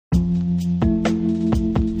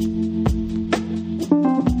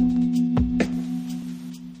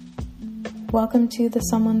Welcome to the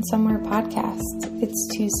Someone Somewhere podcast. It's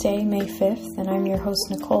Tuesday, May 5th, and I'm your host,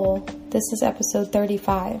 Nicole. This is episode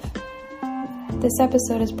 35. This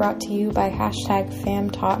episode is brought to you by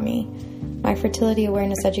 #FamTaughtMe, my fertility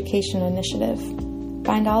awareness education initiative.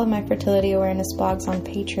 Find all of my fertility awareness blogs on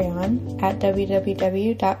Patreon at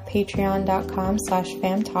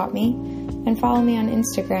www.patreon.com/FamTaughtMe and follow me on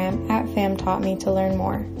Instagram at FamTaughtMe to learn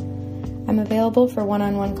more. I'm available for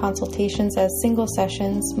one-on-one consultations as single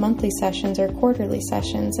sessions, monthly sessions, or quarterly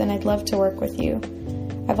sessions, and I'd love to work with you.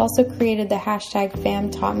 I've also created the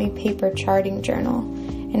 #FamTaughtMe paper charting journal,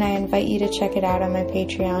 and I invite you to check it out on my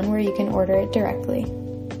Patreon where you can order it directly.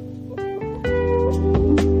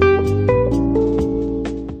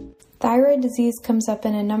 Thyroid disease comes up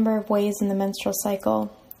in a number of ways in the menstrual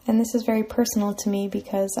cycle, and this is very personal to me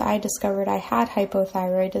because I discovered I had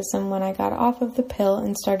hypothyroidism when I got off of the pill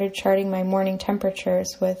and started charting my morning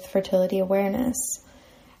temperatures with fertility awareness.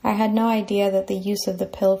 I had no idea that the use of the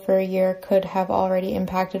pill for a year could have already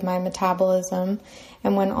impacted my metabolism,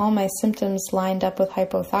 and when all my symptoms lined up with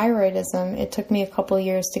hypothyroidism, it took me a couple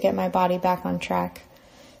years to get my body back on track.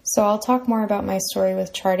 So I'll talk more about my story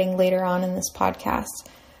with charting later on in this podcast,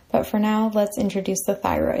 but for now, let's introduce the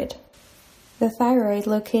thyroid. The thyroid,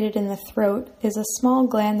 located in the throat, is a small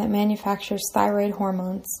gland that manufactures thyroid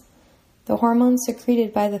hormones. The hormone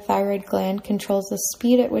secreted by the thyroid gland controls the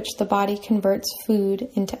speed at which the body converts food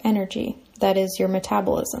into energy, that is, your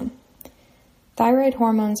metabolism. Thyroid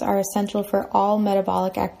hormones are essential for all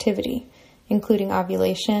metabolic activity, including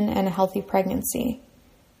ovulation and a healthy pregnancy.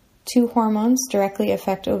 Two hormones directly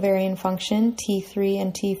affect ovarian function, T3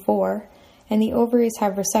 and T4, and the ovaries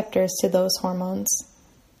have receptors to those hormones.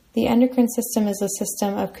 The endocrine system is a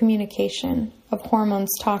system of communication, of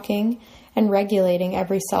hormones talking and regulating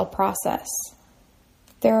every cell process.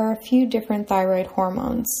 There are a few different thyroid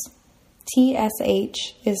hormones.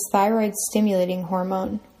 TSH is thyroid stimulating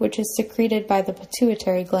hormone, which is secreted by the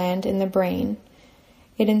pituitary gland in the brain.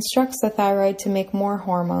 It instructs the thyroid to make more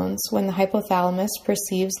hormones when the hypothalamus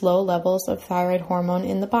perceives low levels of thyroid hormone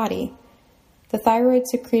in the body. The thyroid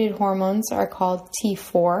secreted hormones are called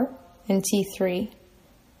T4 and T3.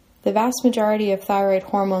 The vast majority of thyroid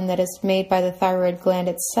hormone that is made by the thyroid gland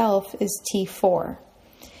itself is T4.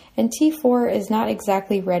 And T4 is not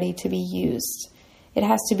exactly ready to be used. It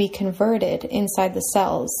has to be converted inside the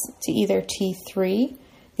cells to either T3,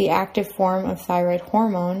 the active form of thyroid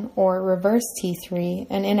hormone, or reverse T3,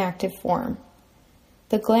 an inactive form.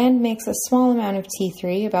 The gland makes a small amount of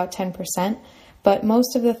T3, about 10%, but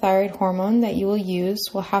most of the thyroid hormone that you will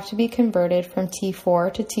use will have to be converted from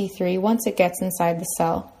T4 to T3 once it gets inside the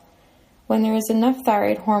cell. When there is enough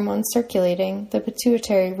thyroid hormone circulating, the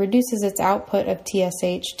pituitary reduces its output of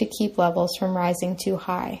TSH to keep levels from rising too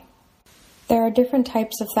high. There are different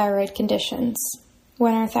types of thyroid conditions.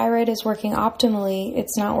 When our thyroid is working optimally,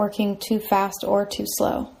 it's not working too fast or too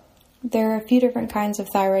slow. There are a few different kinds of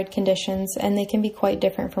thyroid conditions, and they can be quite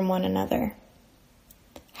different from one another.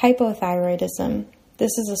 Hypothyroidism.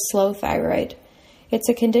 This is a slow thyroid. It's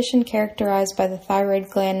a condition characterized by the thyroid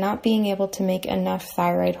gland not being able to make enough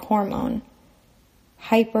thyroid hormone.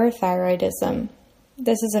 Hyperthyroidism.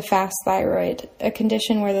 This is a fast thyroid, a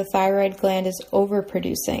condition where the thyroid gland is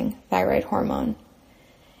overproducing thyroid hormone.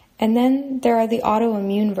 And then there are the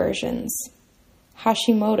autoimmune versions.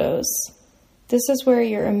 Hashimoto's. This is where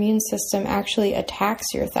your immune system actually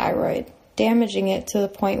attacks your thyroid, damaging it to the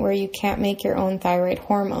point where you can't make your own thyroid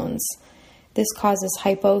hormones. This causes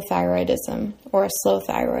hypothyroidism, or a slow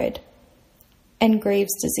thyroid. And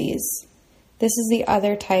Graves' disease. This is the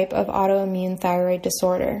other type of autoimmune thyroid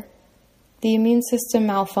disorder. The immune system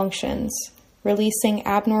malfunctions, releasing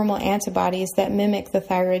abnormal antibodies that mimic the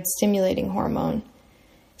thyroid stimulating hormone.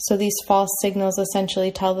 So these false signals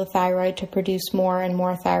essentially tell the thyroid to produce more and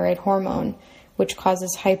more thyroid hormone, which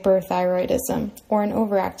causes hyperthyroidism, or an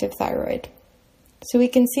overactive thyroid. So we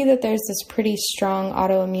can see that there's this pretty strong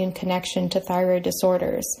autoimmune connection to thyroid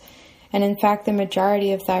disorders. And in fact, the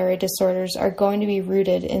majority of thyroid disorders are going to be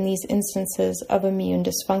rooted in these instances of immune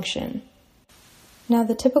dysfunction. Now,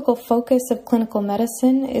 the typical focus of clinical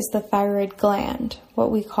medicine is the thyroid gland,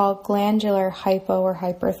 what we call glandular hypo or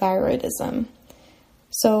hyperthyroidism.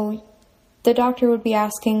 So the doctor would be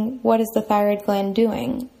asking, what is the thyroid gland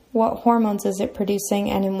doing? What hormones is it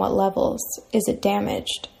producing and in what levels? Is it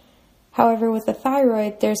damaged? However, with the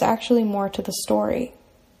thyroid, there's actually more to the story.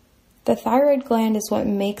 The thyroid gland is what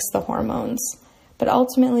makes the hormones, but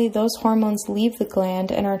ultimately those hormones leave the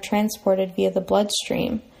gland and are transported via the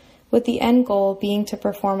bloodstream, with the end goal being to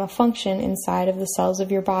perform a function inside of the cells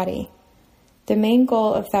of your body. The main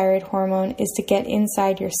goal of thyroid hormone is to get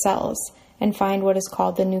inside your cells and find what is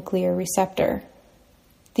called the nuclear receptor.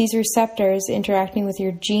 These receptors interacting with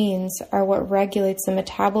your genes are what regulates the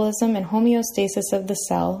metabolism and homeostasis of the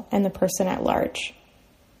cell and the person at large.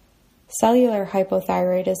 Cellular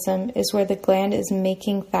hypothyroidism is where the gland is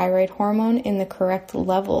making thyroid hormone in the correct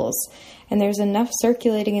levels, and there's enough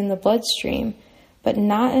circulating in the bloodstream, but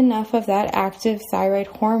not enough of that active thyroid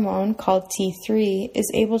hormone, called T3,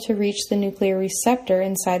 is able to reach the nuclear receptor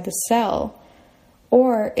inside the cell.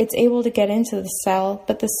 Or it's able to get into the cell,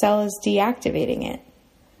 but the cell is deactivating it.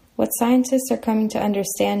 What scientists are coming to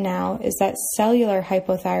understand now is that cellular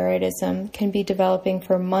hypothyroidism can be developing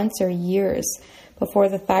for months or years before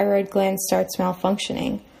the thyroid gland starts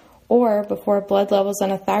malfunctioning, or before blood levels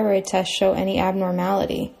on a thyroid test show any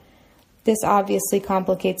abnormality. This obviously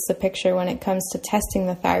complicates the picture when it comes to testing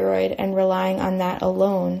the thyroid and relying on that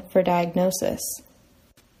alone for diagnosis.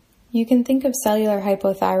 You can think of cellular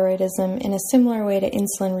hypothyroidism in a similar way to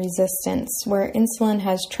insulin resistance, where insulin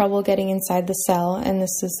has trouble getting inside the cell, and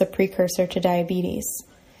this is the precursor to diabetes.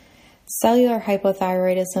 Cellular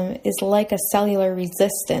hypothyroidism is like a cellular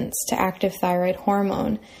resistance to active thyroid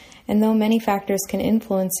hormone, and though many factors can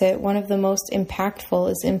influence it, one of the most impactful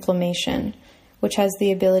is inflammation, which has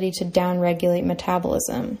the ability to downregulate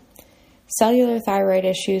metabolism. Cellular thyroid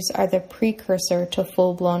issues are the precursor to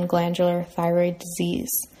full-blown glandular thyroid disease.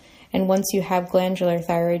 And once you have glandular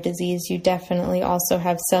thyroid disease, you definitely also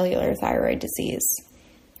have cellular thyroid disease.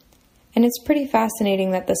 And it's pretty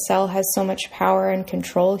fascinating that the cell has so much power and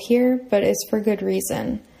control here, but it's for good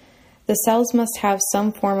reason. The cells must have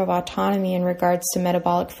some form of autonomy in regards to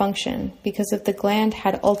metabolic function, because if the gland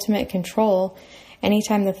had ultimate control,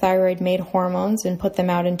 anytime the thyroid made hormones and put them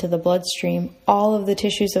out into the bloodstream, all of the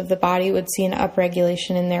tissues of the body would see an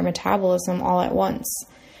upregulation in their metabolism all at once.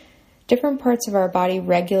 Different parts of our body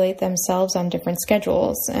regulate themselves on different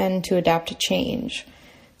schedules and to adapt to change.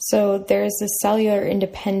 So there is this cellular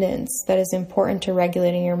independence that is important to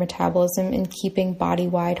regulating your metabolism and keeping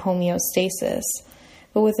body-wide homeostasis.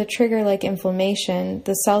 But with a trigger like inflammation,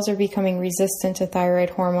 the cells are becoming resistant to thyroid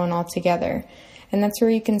hormone altogether. And that's where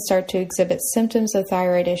you can start to exhibit symptoms of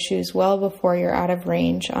thyroid issues well before you're out of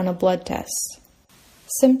range on a blood test.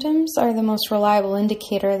 Symptoms are the most reliable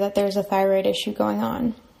indicator that there's a thyroid issue going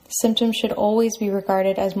on. Symptoms should always be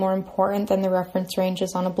regarded as more important than the reference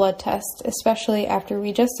ranges on a blood test, especially after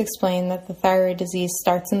we just explained that the thyroid disease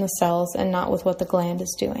starts in the cells and not with what the gland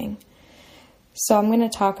is doing. So I'm going to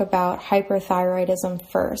talk about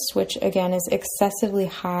hyperthyroidism first, which again is excessively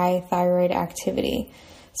high thyroid activity.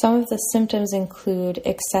 Some of the symptoms include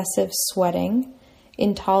excessive sweating,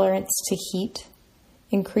 intolerance to heat,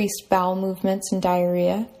 increased bowel movements and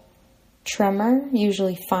diarrhea, tremor,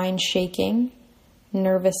 usually fine shaking,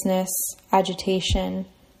 nervousness, agitation,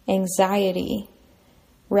 anxiety,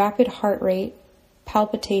 rapid heart rate,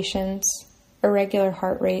 palpitations, irregular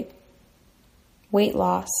heart rate, weight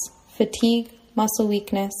loss, fatigue, muscle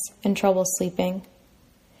weakness, and trouble sleeping.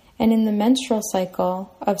 And in the menstrual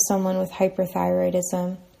cycle of someone with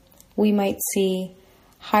hyperthyroidism, we might see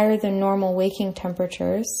higher than normal waking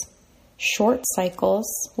temperatures, short cycles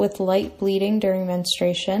with light bleeding during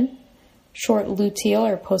menstruation, short luteal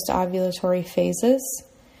or post-ovulatory phases,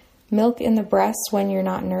 milk in the breast when you're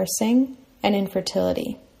not nursing, and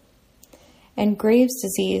infertility. And Graves'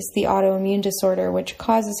 disease, the autoimmune disorder which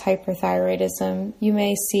causes hyperthyroidism, you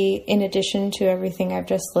may see, in addition to everything I've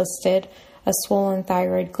just listed, a swollen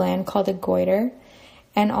thyroid gland called a goiter,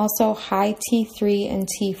 and also high T3 and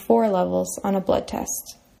T4 levels on a blood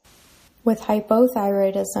test. With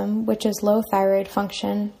hypothyroidism, which is low thyroid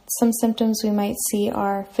function, some symptoms we might see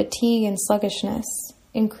are fatigue and sluggishness,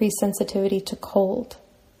 increased sensitivity to cold,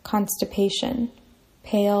 constipation,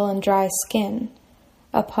 pale and dry skin,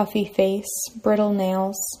 a puffy face, brittle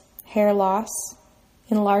nails, hair loss,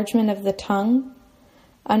 enlargement of the tongue,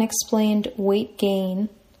 unexplained weight gain,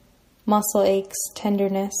 muscle aches,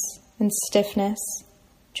 tenderness, and stiffness,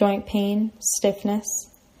 joint pain, stiffness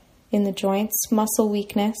in the joints, muscle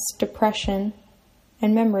weakness, depression,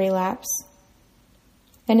 and memory lapse.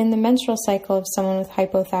 And in the menstrual cycle of someone with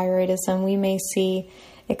hypothyroidism, we may see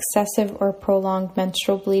excessive or prolonged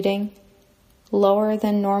menstrual bleeding, lower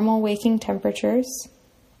than normal waking temperatures,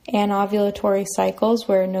 anovulatory cycles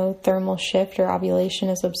where no thermal shift or ovulation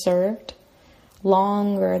is observed,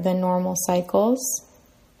 longer than normal cycles,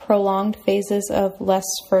 prolonged phases of less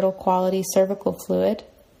fertile quality cervical fluid,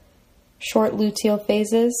 short luteal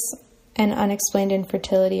phases, and unexplained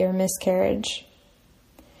infertility or miscarriage.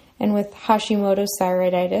 And with Hashimoto's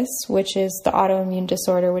thyroiditis, which is the autoimmune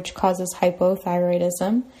disorder which causes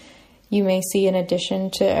hypothyroidism, you may see, in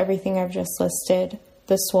addition to everything I've just listed,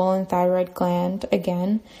 the swollen thyroid gland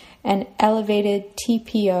again, and elevated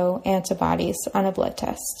TPO antibodies on a blood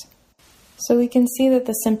test. So we can see that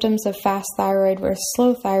the symptoms of fast thyroid versus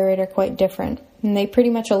slow thyroid are quite different, and they pretty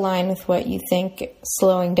much align with what you think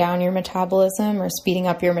slowing down your metabolism or speeding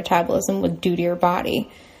up your metabolism would do to your body.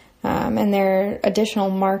 And there are additional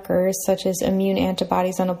markers such as immune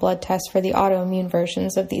antibodies on a blood test for the autoimmune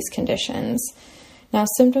versions of these conditions. Now,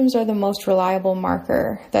 symptoms are the most reliable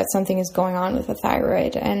marker that something is going on with the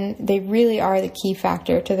thyroid, and they really are the key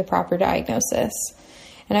factor to the proper diagnosis.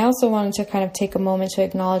 And I also wanted to kind of take a moment to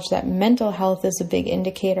acknowledge that mental health is a big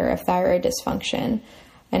indicator of thyroid dysfunction,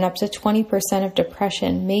 and up to 20% of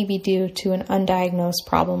depression may be due to an undiagnosed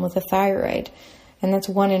problem with the thyroid. And that's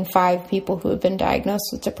 1 in 5 people who have been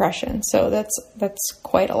diagnosed with depression. So that's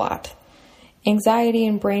quite a lot. Anxiety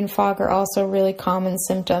and brain fog are also really common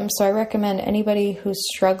symptoms. So I recommend anybody who's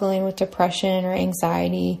struggling with depression or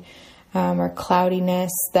anxiety or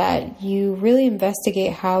cloudiness that you really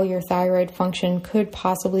investigate how your thyroid function could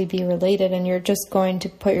possibly be related, and you're just going to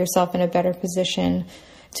put yourself in a better position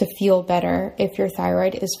to feel better if your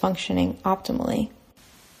thyroid is functioning optimally.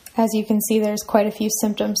 As you can see, there's quite a few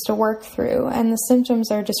symptoms to work through, and the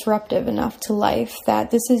symptoms are disruptive enough to life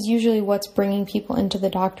that this is usually what's bringing people into the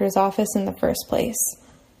doctor's office in the first place.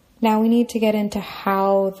 Now we need to get into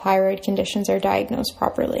how thyroid conditions are diagnosed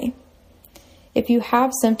properly. If you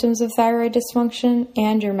have symptoms of thyroid dysfunction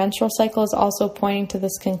and your menstrual cycle is also pointing to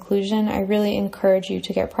this conclusion, I really encourage you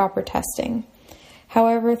to get proper testing.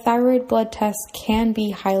 However, thyroid blood tests can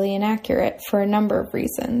be highly inaccurate for a number of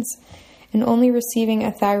reasons, and only receiving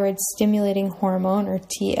a thyroid-stimulating hormone or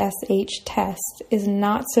TSH test is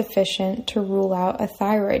not sufficient to rule out a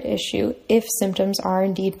thyroid issue if symptoms are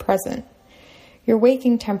indeed present. Your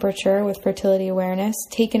waking temperature with fertility awareness,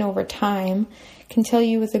 taken over time, can tell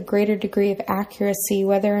you with a greater degree of accuracy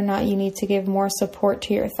whether or not you need to give more support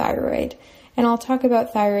to your thyroid. And I'll talk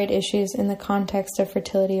about thyroid issues in the context of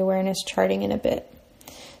fertility awareness charting in a bit.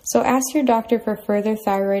 So ask your doctor for further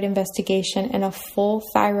thyroid investigation and a full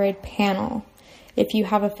thyroid panel if you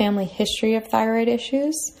have a family history of thyroid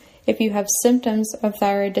issues, if you have symptoms of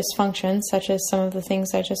thyroid dysfunction, such as some of the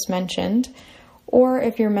things I just mentioned, or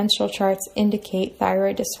if your menstrual charts indicate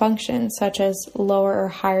thyroid dysfunction, such as lower or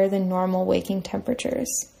higher than normal waking temperatures.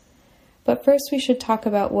 But first we should talk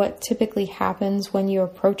about what typically happens when you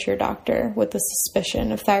approach your doctor with the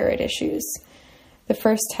suspicion of thyroid issues. The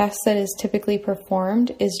first test that is typically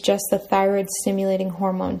performed is just the thyroid stimulating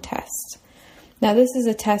hormone test. Now this is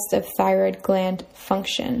a test of thyroid gland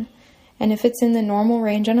function, and if it's in the normal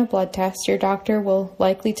range on a blood test, your doctor will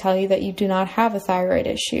likely tell you that you do not have a thyroid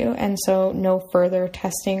issue, and so no further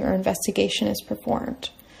testing or investigation is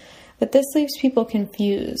performed. But this leaves people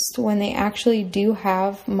confused when they actually do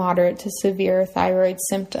have moderate to severe thyroid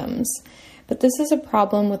symptoms. But this is a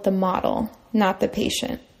problem with the model, not the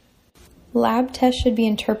patient. Lab tests should be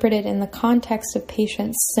interpreted in the context of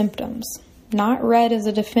patient's symptoms, not read as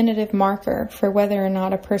a definitive marker for whether or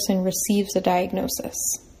not a person receives a diagnosis.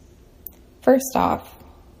 First off,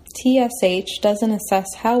 TSH doesn't assess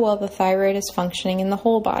how well the thyroid is functioning in the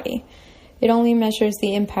whole body. It only measures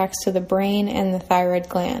the impacts to the brain and the thyroid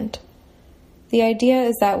gland. The idea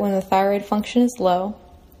is that when the thyroid function is low,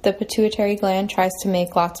 the pituitary gland tries to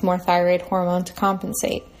make lots more thyroid hormone to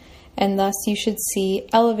compensate, and thus you should see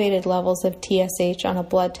elevated levels of TSH on a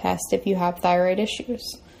blood test if you have thyroid issues.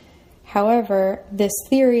 However, this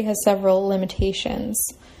theory has several limitations,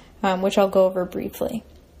 which I'll go over briefly.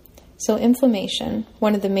 So inflammation,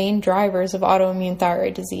 one of the main drivers of autoimmune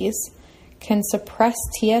thyroid disease, can suppress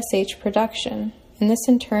TSH production, and this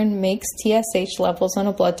in turn makes TSH levels on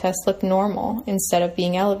a blood test look normal instead of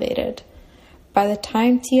being elevated. By the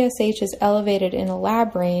time TSH is elevated in a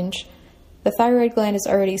lab range, the thyroid gland is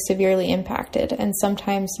already severely impacted and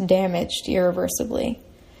sometimes damaged irreversibly.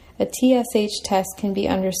 A TSH test can be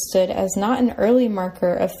understood as not an early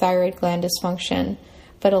marker of thyroid gland dysfunction,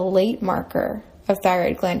 but a late marker of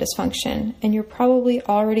thyroid gland dysfunction, and you're probably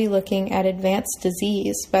already looking at advanced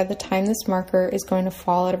disease by the time this marker is going to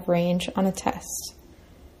fall out of range on a test.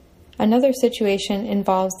 Another situation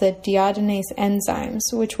involves the deiodinase enzymes,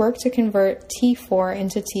 which work to convert T4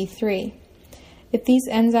 into T3. If these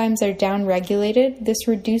enzymes are downregulated, this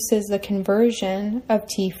reduces the conversion of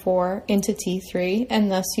T4 into T3,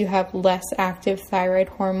 and thus you have less active thyroid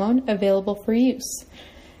hormone available for use.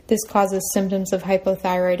 This causes symptoms of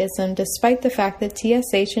hypothyroidism despite the fact that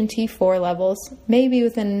TSH and T4 levels may be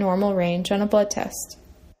within a normal range on a blood test.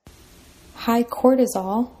 High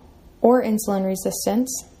cortisol or insulin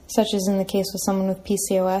resistance, such as in the case with someone with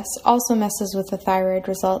PCOS, also messes with the thyroid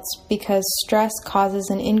results because stress causes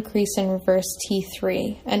an increase in reverse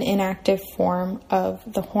T3, an inactive form of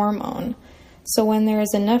the hormone. So when there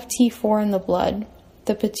is enough T4 in the blood,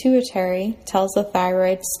 the pituitary tells the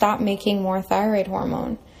thyroid, stop making more thyroid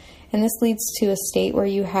hormone. And this leads to a state where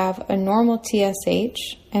you have a normal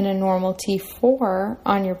TSH and a normal T4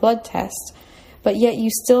 on your blood test, but yet you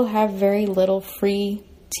still have very little free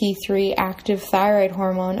T3 active thyroid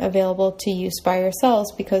hormone available to use by your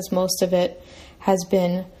cells because most of it has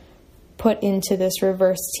been put into this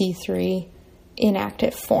reverse T3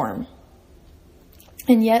 inactive form.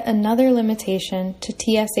 And yet another limitation to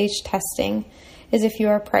TSH testing is if you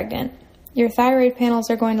are pregnant. Your thyroid panels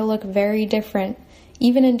are going to look very different,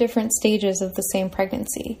 even in different stages of the same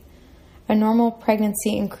pregnancy. A normal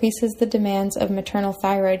pregnancy increases the demands of maternal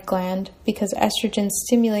thyroid gland because estrogen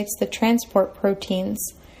stimulates the transport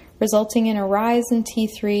proteins, resulting in a rise in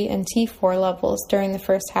T3 and T4 levels during the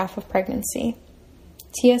first half of pregnancy.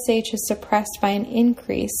 TSH is suppressed by an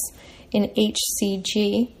increase in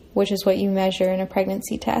HCG, which is what you measure in a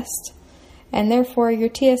pregnancy test. And therefore, your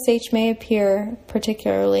TSH may appear,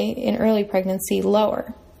 particularly in early pregnancy,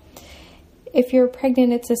 lower. If you're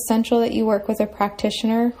pregnant, it's essential that you work with a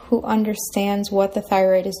practitioner who understands what the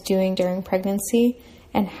thyroid is doing during pregnancy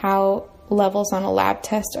and how levels on a lab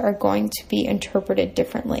test are going to be interpreted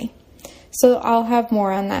differently. So I'll have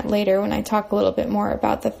more on that later when I talk a little bit more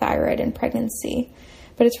about the thyroid in pregnancy.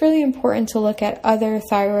 But it's really important to look at other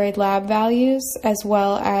thyroid lab values as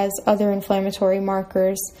well as other inflammatory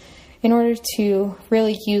markers in order to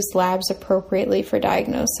really use labs appropriately for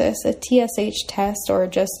diagnosis. A TSH test or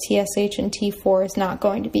just TSH and T4 is not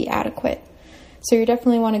going to be adequate. So you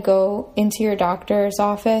definitely want to go into your doctor's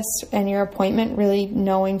office and your appointment really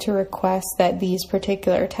knowing to request that these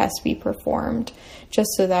particular tests be performed, just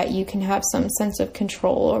so that you can have some sense of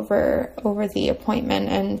control over the appointment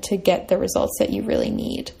and to get the results that you really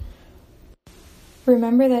need.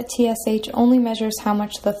 Remember that TSH only measures how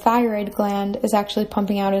much the thyroid gland is actually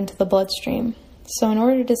pumping out into the bloodstream. So in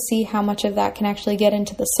order to see how much of that can actually get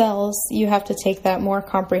into the cells, you have to take that more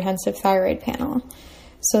comprehensive thyroid panel.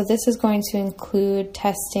 So this is going to include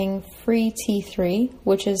testing free T3,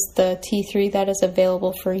 which is the T3 that is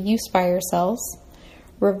available for use by your cells,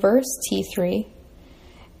 reverse T3,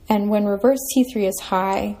 and when reverse T3 is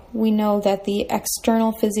high, we know that the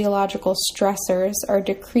external physiological stressors are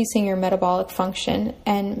decreasing your metabolic function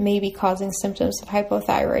and may be causing symptoms of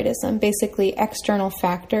hypothyroidism. Basically, external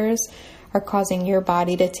factors are causing your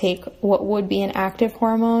body to take what would be an active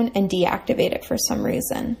hormone and deactivate it for some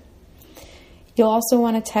reason. You'll also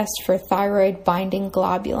want to test for thyroid binding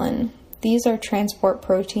globulin. These are transport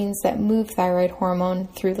proteins that move thyroid hormone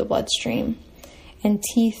through the bloodstream. And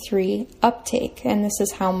T3 uptake, and this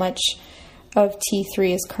is how much of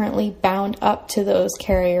T3 is currently bound up to those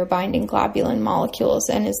carrier binding globulin molecules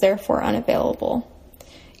and is therefore unavailable.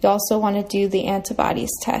 You also want to do the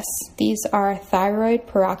antibodies tests. These are thyroid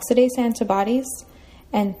peroxidase antibodies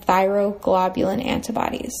and thyroglobulin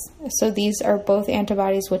antibodies. So these are both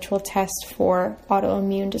antibodies which will test for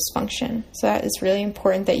autoimmune dysfunction. So that is really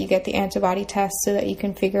important that you get the antibody test so that you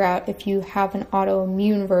can figure out if you have an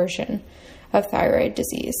autoimmune version of thyroid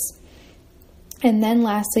disease. And then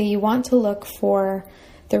lastly, you want to look for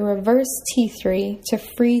the reverse T3 to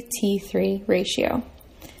free T3 ratio.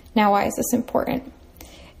 Now, why is this important?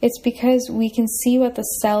 It's because we can see what the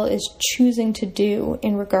cell is choosing to do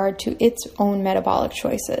in regard to its own metabolic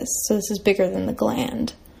choices. So this is bigger than the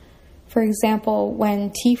gland. For example,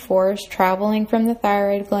 when T4 is traveling from the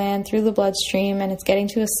thyroid gland through the bloodstream and it's getting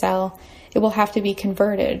to a cell, it will have to be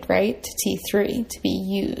converted, right, to T3 to be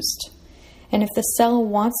used. And if the cell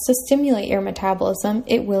wants to stimulate your metabolism,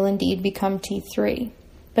 it will indeed become T3.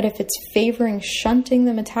 But if it's favoring shunting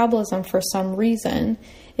the metabolism for some reason,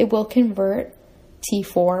 it will convert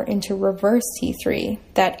T4 into reverse T3,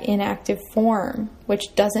 that inactive form,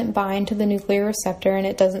 which doesn't bind to the nuclear receptor and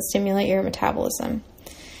it doesn't stimulate your metabolism.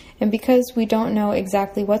 And because we don't know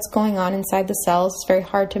exactly what's going on inside the cells, it's very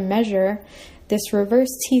hard to measure. This reverse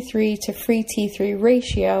T3 to free T3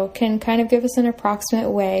 ratio can kind of give us an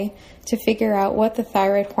approximate way to figure out what the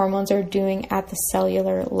thyroid hormones are doing at the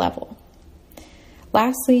cellular level.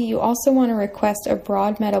 Lastly, you also want to request a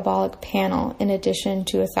broad metabolic panel in addition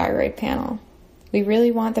to a thyroid panel. We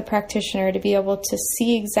really want the practitioner to be able to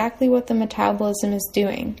see exactly what the metabolism is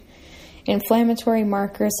doing. Inflammatory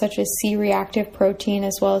markers such as C-reactive protein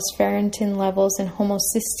as well as ferritin levels and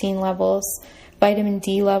homocysteine levels, vitamin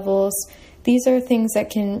D levels, these are things that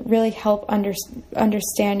can really help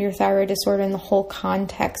understand your thyroid disorder in the whole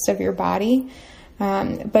context of your body,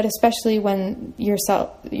 but especially when your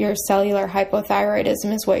cellular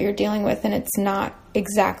hypothyroidism is what you're dealing with and it's not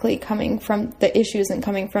exactly coming from the issue isn't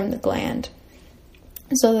coming from the gland.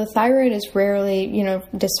 So the thyroid is rarely,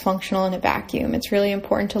 dysfunctional in a vacuum. It's really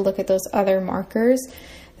important to look at those other markers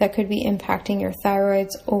that could be impacting your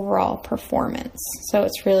thyroid's overall performance. So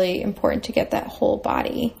it's really important to get that whole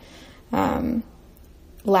body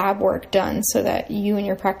lab work done so that you and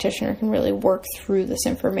your practitioner can really work through this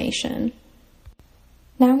information.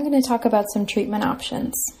 Now I'm going to talk about some treatment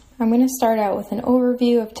options. I'm going to start out with an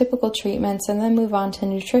overview of typical treatments and then move on to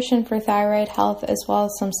nutrition for thyroid health, as well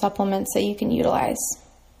as some supplements that you can utilize.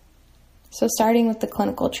 So starting with the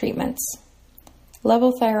clinical treatments.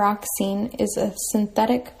 Levothyroxine is a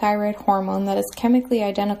synthetic thyroid hormone that is chemically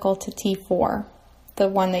identical to T4, the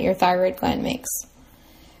one that your thyroid gland makes.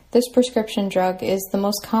 This prescription drug is the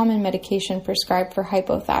most common medication prescribed for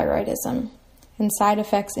hypothyroidism, and side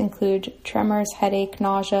effects include tremors, headache,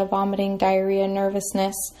 nausea, vomiting, diarrhea,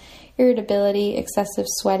 nervousness, irritability, excessive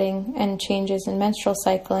sweating, and changes in menstrual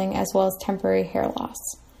cycling, as well as temporary hair loss.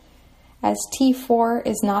 As T4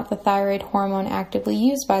 is not the thyroid hormone actively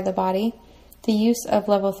used by the body, the use of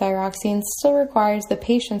levothyroxine still requires the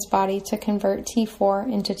patient's body to convert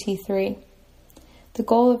T4 into T3. The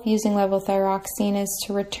goal of using levothyroxine is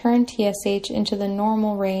to return TSH into the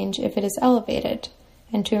normal range if it is elevated,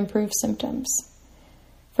 and to improve symptoms.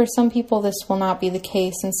 For some people, this will not be the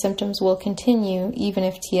case, and symptoms will continue even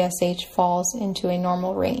if TSH falls into a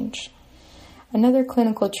normal range. Another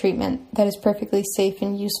clinical treatment that is perfectly safe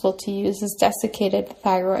and useful to use is desiccated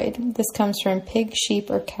thyroid. This comes from pig, sheep,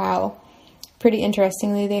 or cow. Pretty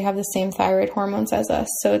interestingly, they have the same thyroid hormones as us,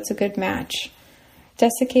 so it's a good match.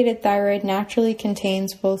 Desiccated thyroid naturally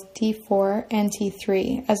contains both T4 and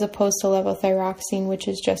T3, as opposed to levothyroxine, which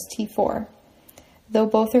is just T4, though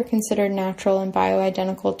both are considered natural and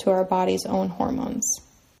bioidentical to our body's own hormones.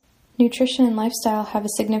 Nutrition and lifestyle have a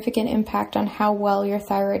significant impact on how well your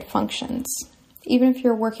thyroid functions. Even if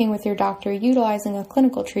you're working with your doctor utilizing a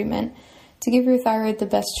clinical treatment, to give your thyroid the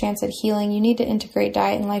best chance at healing, you need to integrate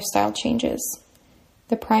diet and lifestyle changes.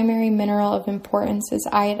 The primary mineral of importance is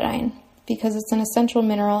iodine, because it's an essential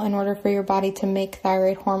mineral in order for your body to make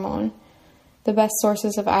thyroid hormone. The best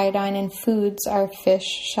sources of iodine in foods are fish,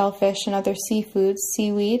 shellfish, and other seafoods,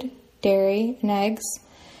 seaweed, dairy, and eggs.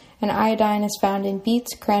 And iodine is found in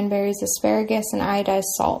beets, cranberries, asparagus, and iodized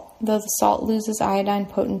salt, though the salt loses iodine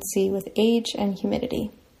potency with age and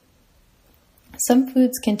humidity. Some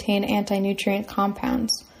foods contain anti-nutrient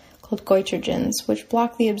compounds, called goitrogens, which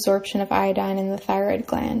block the absorption of iodine in the thyroid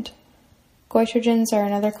gland. Goitrogens are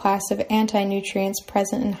another class of anti-nutrients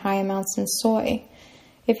present in high amounts in soy.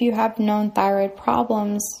 If you have known thyroid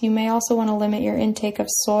problems, you may also want to limit your intake of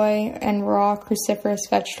soy and raw cruciferous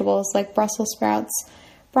vegetables like Brussels sprouts,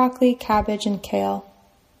 broccoli, cabbage, and kale.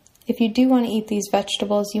 If you do want to eat these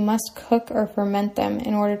vegetables, you must cook or ferment them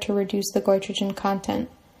in order to reduce the goitrogen content.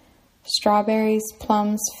 Strawberries,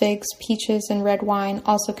 plums, figs, peaches, and red wine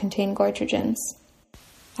also contain goitrogens.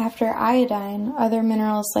 After iodine, other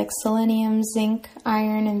minerals like selenium, zinc,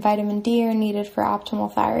 iron, and vitamin D are needed for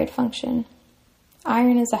optimal thyroid function.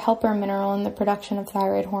 Iron is a helper mineral in the production of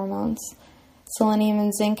thyroid hormones. Selenium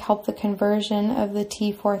and zinc help the conversion of the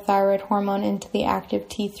T4 thyroid hormone into the active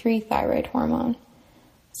T3 thyroid hormone.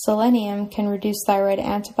 Selenium can reduce thyroid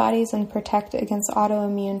antibodies and protect against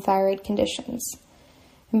autoimmune thyroid conditions.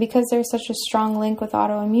 And because there's such a strong link with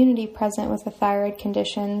autoimmunity present with the thyroid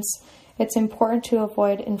conditions, it's important to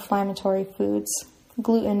avoid inflammatory foods,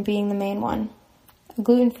 gluten being the main one. A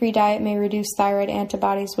gluten-free diet may reduce thyroid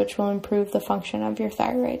antibodies, which will improve the function of your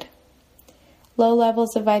thyroid. Low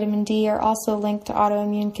levels of vitamin D are also linked to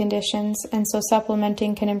autoimmune conditions, and so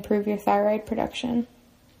supplementing can improve your thyroid production.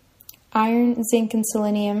 Iron, zinc, and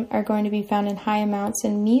selenium are going to be found in high amounts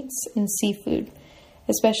in meats and seafood,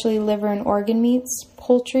 especially liver and organ meats,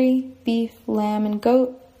 poultry, beef, lamb, and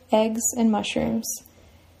goat, eggs, and mushrooms.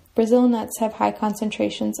 Brazil nuts have high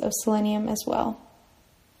concentrations of selenium as well.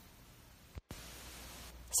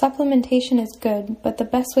 Supplementation is good, but the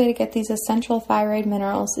best way to get these essential thyroid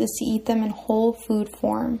minerals is to eat them in whole food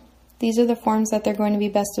form. These are the forms that they're going to be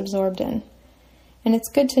best absorbed in. And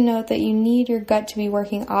it's good to note that you need your gut to be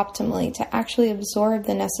working optimally to actually absorb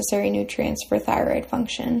the necessary nutrients for thyroid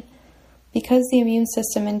function. Because the immune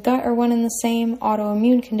system and gut are one and the same,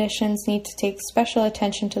 autoimmune conditions need to take special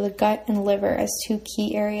attention to the gut and liver as two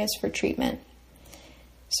key areas for treatment.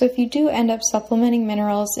 So if you do end up supplementing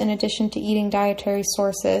minerals in addition to eating dietary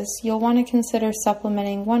sources, you'll want to consider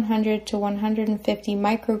supplementing 100 to 150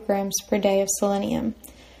 micrograms per day of selenium,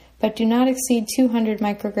 but do not exceed 200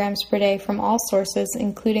 micrograms per day from all sources,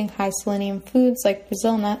 including high selenium foods like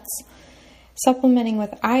Brazil nuts. Supplementing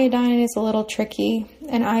with iodine is a little tricky,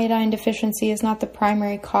 and iodine deficiency is not the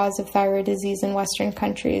primary cause of thyroid disease in Western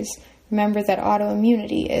countries. Remember that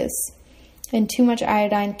autoimmunity is. And too much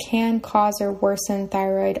iodine can cause or worsen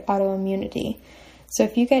thyroid autoimmunity. So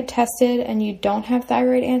if you get tested and you don't have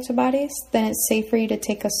thyroid antibodies, then it's safe for you to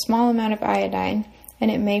take a small amount of iodine, and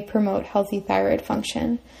it may promote healthy thyroid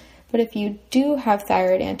function. But if you do have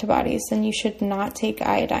thyroid antibodies, then you should not take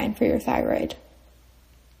iodine for your thyroid.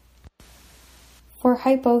 For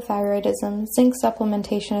hypothyroidism, zinc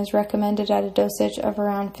supplementation is recommended at a dosage of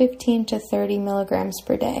around 15 to 30 milligrams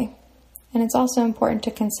per day. And it's also important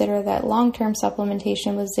to consider that long-term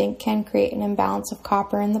supplementation with zinc can create an imbalance of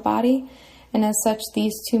copper in the body, and as such,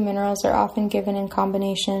 these two minerals are often given in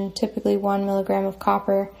combination, typically 1 milligram of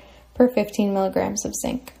copper per 15 milligrams of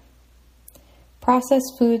zinc.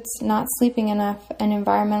 Processed foods, not sleeping enough, and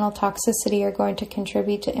environmental toxicity are going to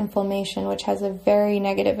contribute to inflammation, which has a very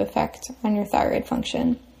negative effect on your thyroid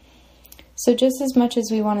function. So just as much as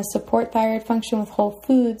we want to support thyroid function with whole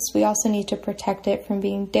foods, we also need to protect it from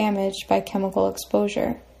being damaged by chemical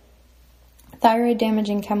exposure. Thyroid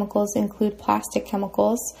damaging chemicals include plastic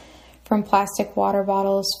chemicals from plastic water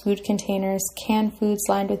bottles, food containers, canned foods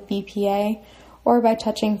lined with BPA, or by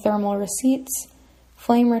touching thermal receipts,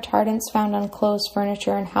 flame retardants found on clothes,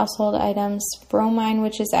 furniture, and household items, bromine,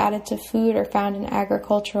 which is added to food or found in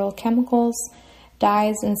agricultural chemicals,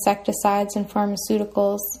 dyes, insecticides, and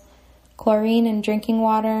pharmaceuticals, chlorine in drinking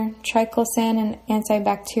water, triclosan in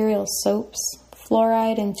antibacterial soaps,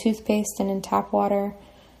 fluoride in toothpaste and in tap water,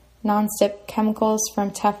 non-stick chemicals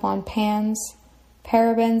from Teflon pans,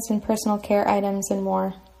 parabens in personal care items, and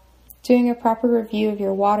more. Doing a proper review of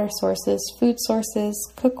your water sources, food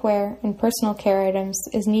sources, cookware, and personal care items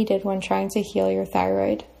is needed when trying to heal your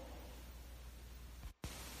thyroid.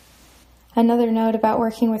 Another note about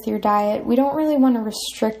working with your diet, we don't really want to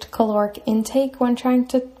restrict caloric intake when trying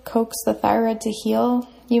to coax the thyroid to heal.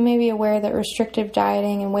 You may be aware that restrictive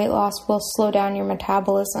dieting and weight loss will slow down your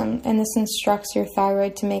metabolism, and this instructs your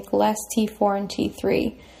thyroid to make less T4 and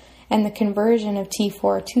T3, and the conversion of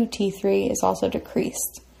T4 to T3 is also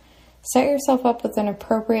decreased. Set yourself up with an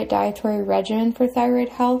appropriate dietary regimen for thyroid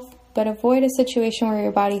health, but avoid a situation where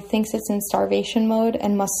your body thinks it's in starvation mode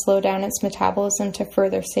and must slow down its metabolism to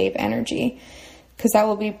further save energy, because that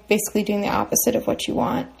will be basically doing the opposite of what you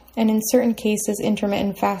want. And in certain cases,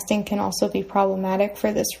 intermittent fasting can also be problematic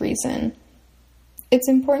for this reason. It's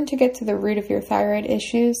important to get to the root of your thyroid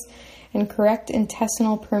issues and correct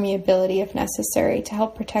intestinal permeability if necessary to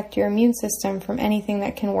help protect your immune system from anything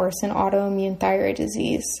that can worsen autoimmune thyroid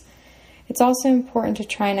disease. It's also important to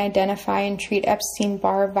try and identify and treat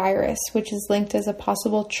Epstein-Barr virus, which is linked as a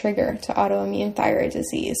possible trigger to autoimmune thyroid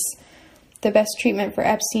disease. The best treatment for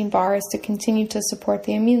Epstein-Barr is to continue to support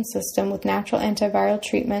the immune system with natural antiviral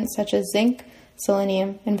treatments such as zinc,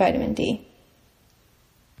 selenium, and vitamin D.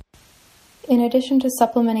 In addition to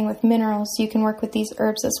supplementing with minerals, you can work with these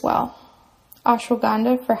herbs as well.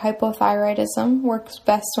 Ashwagandha for hypothyroidism works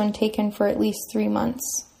best when taken for at least 3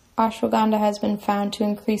 months. Ashwagandha has been found to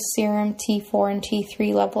increase serum T4 and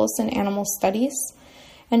T3 levels in animal studies,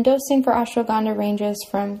 and dosing for ashwagandha ranges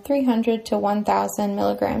from 300 to 1,000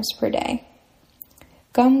 milligrams per day.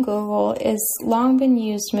 Gum guggul has long been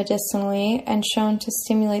used medicinally and shown to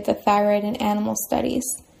stimulate the thyroid in animal studies.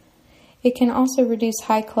 It can also reduce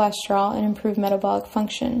high cholesterol and improve metabolic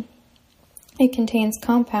function. It contains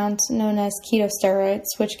compounds known as ketosteroids,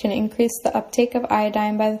 which can increase the uptake of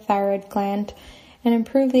iodine by the thyroid gland and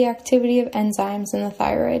improve the activity of enzymes in the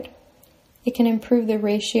thyroid. It can improve the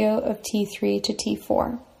ratio of T3 to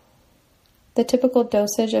T4. The typical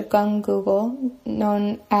dosage of gum guggul,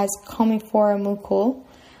 known as comifora mucul,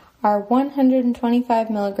 are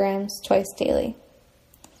 125 milligrams twice daily.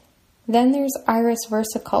 Then there's iris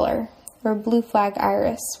versicolor, or blue flag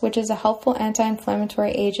iris, which is a helpful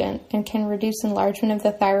anti-inflammatory agent and can reduce enlargement of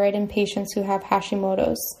the thyroid in patients who have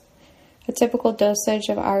Hashimoto's. A typical dosage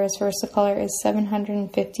of iris versicolor is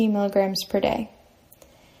 750 milligrams per day.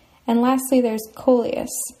 And lastly, there's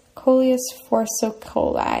Coleus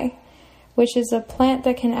forsicoli, which is a plant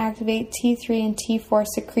that can activate T3 and T4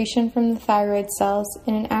 secretion from the thyroid cells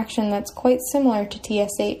in an action that's quite similar to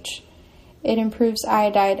TSH. It improves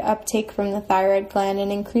iodide uptake from the thyroid gland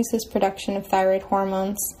and increases production of thyroid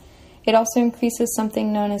hormones. It also increases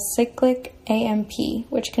something known as cyclic AMP,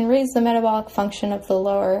 which can raise the metabolic function of the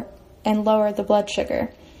lower the blood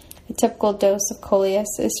sugar. A typical dose of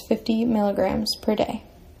Coleus is 50 milligrams per day.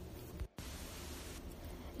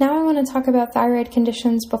 Now I want to talk about thyroid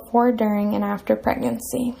conditions before, during, and after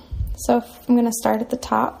pregnancy. So I'm going to start at the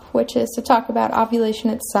top, which is to talk about ovulation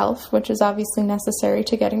itself, which is obviously necessary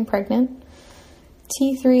to getting pregnant.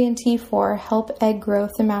 T3 and T4 help egg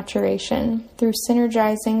growth and maturation through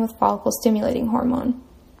synergizing with follicle-stimulating hormone.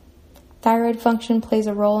 Thyroid function plays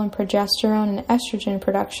a role in progesterone and estrogen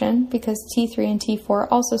production because T3 and T4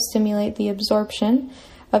 also stimulate the absorption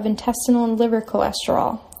of intestinal and liver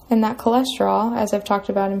cholesterol. And that cholesterol, as I've talked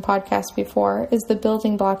about in podcasts before, is the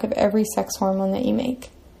building block of every sex hormone that you make.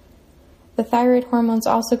 The thyroid hormones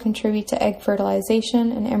also contribute to egg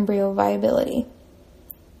fertilization and embryo viability.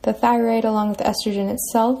 The thyroid, along with estrogen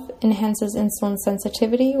itself, enhances insulin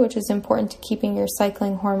sensitivity, which is important to keeping your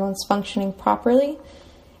cycling hormones functioning properly,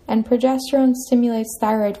 and progesterone stimulates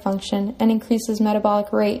thyroid function and increases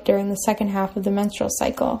metabolic rate during the second half of the menstrual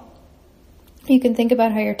cycle. You can think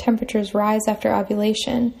about how your temperatures rise after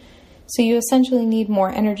ovulation, so you essentially need more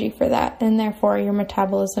energy for that, and therefore your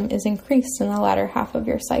metabolism is increased in the latter half of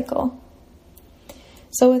your cycle.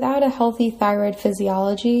 So without a healthy thyroid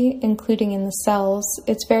physiology, including in the cells,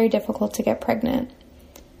 it's very difficult to get pregnant.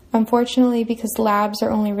 Unfortunately, because labs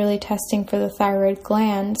are only really testing for the thyroid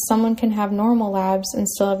gland, someone can have normal labs and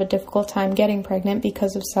still have a difficult time getting pregnant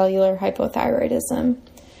because of cellular hypothyroidism.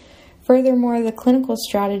 Furthermore, the clinical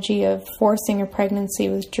strategy of forcing a pregnancy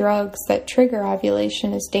with drugs that trigger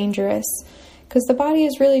ovulation is dangerous because the body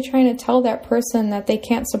is really trying to tell that person that they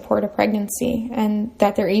can't support a pregnancy and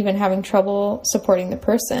that they're even having trouble supporting the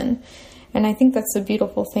person. And I think that's the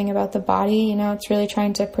beautiful thing about the body, it's really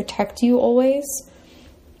trying to protect you always.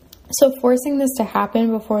 So forcing this to happen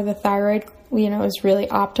before the thyroid, is really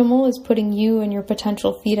optimal is putting you and your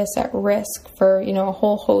potential fetus at risk for, a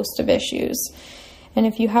whole host of issues. And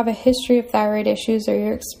if you have a history of thyroid issues or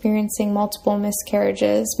you're experiencing multiple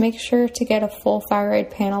miscarriages, make sure to get a full thyroid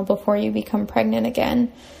panel before you become pregnant again.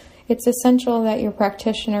 It's essential that your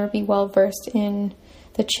practitioner be well versed in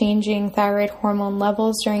the changing thyroid hormone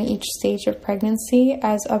levels during each stage of pregnancy,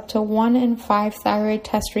 as up to 1 in 5 thyroid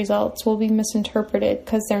test results will be misinterpreted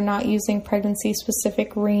because they're not using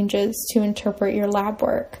pregnancy-specific ranges to interpret your lab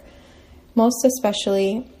work. Most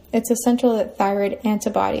especially, it's essential that thyroid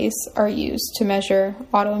antibodies are used to measure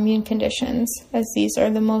autoimmune conditions, as these are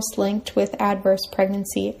the most linked with adverse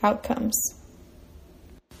pregnancy outcomes.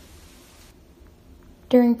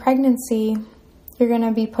 During pregnancy, you're going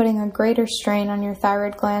to be putting a greater strain on your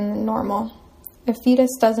thyroid gland than normal. A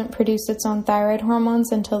fetus doesn't produce its own thyroid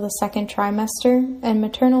hormones until the second trimester, and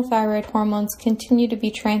maternal thyroid hormones continue to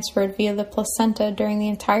be transferred via the placenta during the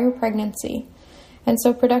entire pregnancy. And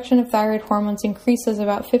so production of thyroid hormones increases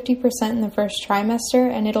about 50% in the first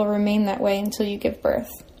trimester, and it'll remain that way until you give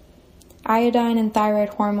birth. Iodine and thyroid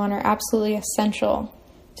hormone are absolutely essential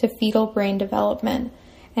to fetal brain development,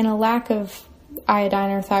 and a lack of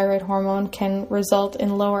iodine or thyroid hormone can result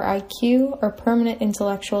in lower IQ or permanent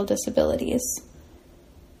intellectual disabilities.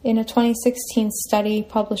 In a 2016 study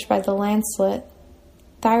published by The Lancet,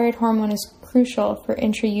 thyroid hormone is crucial for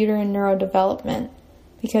intrauterine neurodevelopment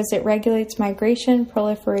because it regulates migration,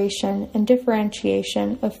 proliferation, and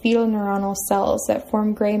differentiation of fetal neuronal cells that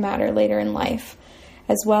form gray matter later in life,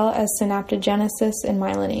 as well as synaptogenesis and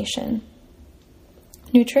myelination.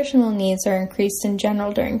 Nutritional needs are increased in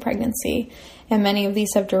general during pregnancy, and many of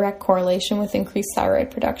these have direct correlation with increased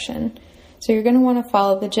thyroid production. So you're going to want to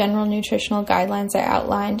follow the general nutritional guidelines I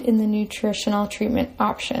outlined in the nutritional treatment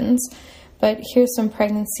options, but here's some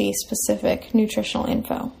pregnancy-specific nutritional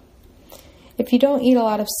info. If you don't eat a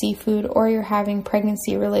lot of seafood or you're having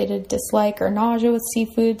pregnancy-related dislike or nausea with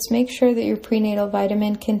seafoods, make sure that your prenatal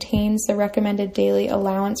vitamin contains the recommended daily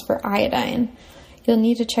allowance for iodine. You'll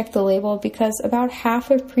need to check the label because about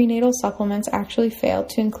half of prenatal supplements actually fail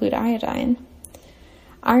to include iodine.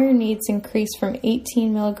 Iron needs increase from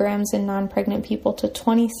 18 milligrams in non-pregnant people to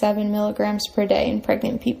 27 milligrams per day in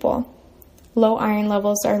pregnant people. Low iron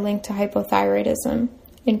levels are linked to hypothyroidism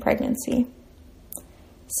in pregnancy.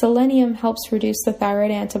 Selenium helps reduce the thyroid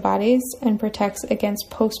antibodies and protects against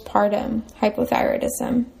postpartum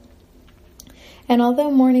hypothyroidism. And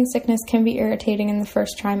although morning sickness can be irritating in the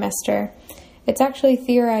first trimester, it's actually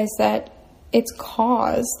theorized that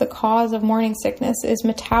the cause of morning sickness is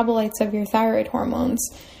metabolites of your thyroid hormones,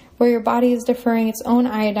 where your body is deferring its own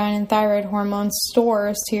iodine and thyroid hormone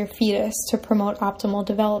stores to your fetus to promote optimal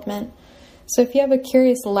development. So if you have a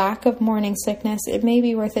curious lack of morning sickness, it may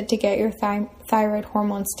be worth it to get your thyroid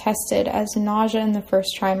hormones tested, as nausea in the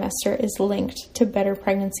first trimester is linked to better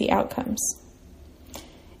pregnancy outcomes.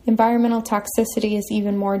 Environmental toxicity is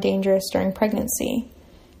even more dangerous during pregnancy.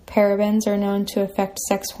 Parabens are known to affect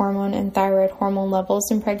sex hormone and thyroid hormone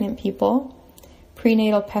levels in pregnant people.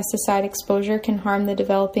 Prenatal pesticide exposure can harm the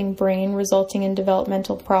developing brain, resulting in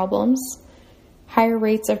developmental problems. Higher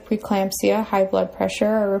rates of preeclampsia, high blood pressure,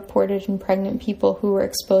 are reported in pregnant people who were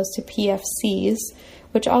exposed to PFCs,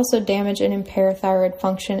 which also damage and impair thyroid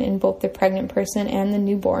function in both the pregnant person and the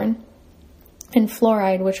newborn. And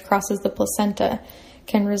fluoride, which crosses the placenta,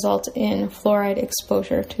 can result in fluoride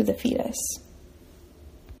exposure to the fetus.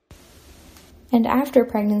 And after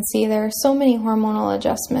pregnancy, there are so many hormonal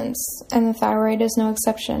adjustments, and the thyroid is no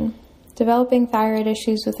exception. Developing thyroid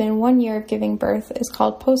issues within 1 year of giving birth is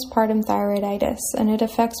called postpartum thyroiditis, and it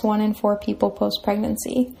affects 1 in 4 people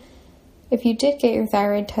post-pregnancy. If you did get your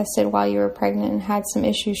thyroid tested while you were pregnant and had some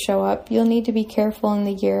issues show up, you'll need to be careful in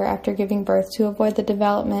the year after giving birth to avoid the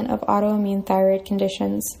development of autoimmune thyroid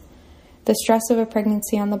conditions. The stress of a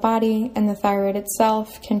pregnancy on the body and the thyroid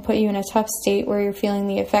itself can put you in a tough state where you're feeling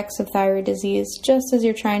the effects of thyroid disease just as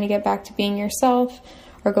you're trying to get back to being yourself,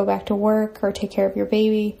 or go back to work, or take care of your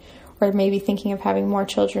baby, or maybe thinking of having more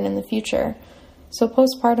children in the future. So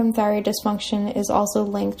postpartum thyroid dysfunction is also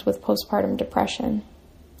linked with postpartum depression.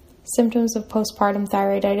 Symptoms of postpartum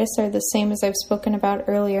thyroiditis are the same as I've spoken about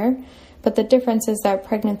earlier, but the difference is that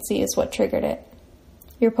pregnancy is what triggered it.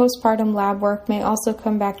 Your postpartum lab work may also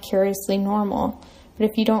come back curiously normal, but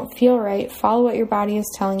if you don't feel right, follow what your body is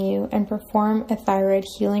telling you and perform a thyroid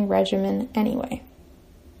healing regimen anyway.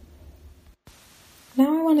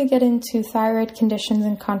 Now I want to get into thyroid conditions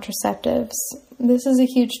and contraceptives. This is a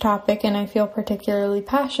huge topic and I feel particularly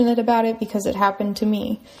passionate about it because it happened to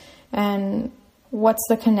me. And what's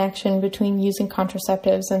the connection between using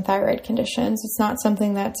contraceptives and thyroid conditions? It's not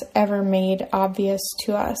something that's ever made obvious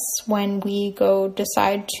to us when we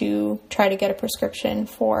decide to try to get a prescription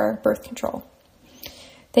for birth control.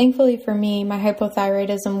 Thankfully for me, my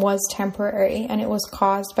hypothyroidism was temporary and it was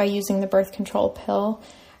caused by using the birth control pill.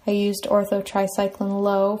 I used orthotricycline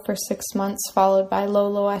low for 6 months, followed by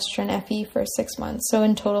low estrin FE for 6 months, so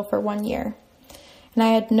in total for 1 year. And I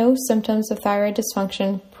had no symptoms of thyroid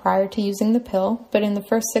dysfunction prior to using the pill, but in the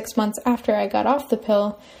first 6 months after I got off the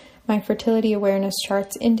pill, my fertility awareness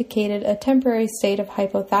charts indicated a temporary state of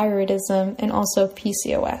hypothyroidism and also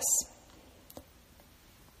PCOS.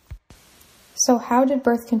 So how did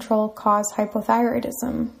birth control cause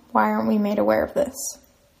hypothyroidism? Why aren't we made aware of this?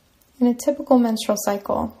 In a typical menstrual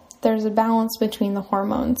cycle, there's a balance between the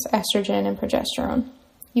hormones, estrogen and progesterone.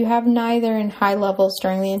 You have neither in high levels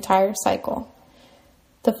during the entire cycle.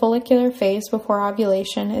 The follicular phase before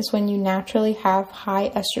ovulation is when you naturally have high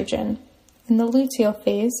estrogen, and the luteal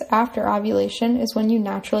phase after ovulation is when you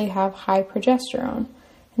naturally have high progesterone,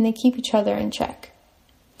 and they keep each other in check.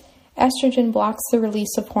 Estrogen blocks the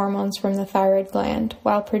release of hormones from the thyroid gland,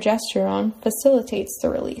 while progesterone facilitates the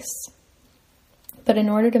release. But in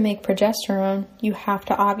order to make progesterone, you have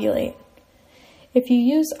to ovulate. If you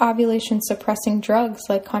use ovulation suppressing drugs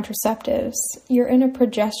like contraceptives, you're in a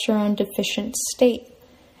progesterone deficient state,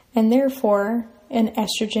 and therefore an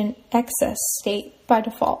estrogen excess state by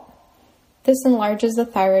default. This enlarges the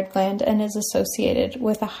thyroid gland and is associated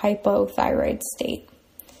with a hypothyroid state.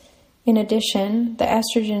 In addition, the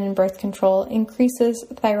estrogen in birth control increases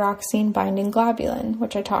thyroxine binding globulin,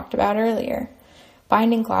 which I talked about earlier.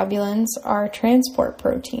 Binding globulins are transport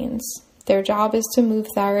proteins. Their job is to move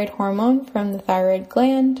thyroid hormone from the thyroid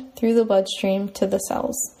gland through the bloodstream to the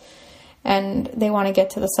cells, and they want to get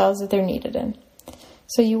to the cells that they're needed in.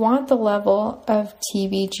 So you want the level of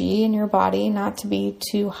TBG in your body not to be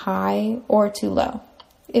too high or too low.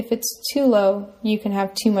 If it's too low, you can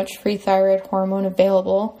have too much free thyroid hormone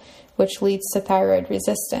available, which leads to thyroid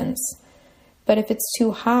resistance. But if it's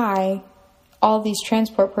too high, all these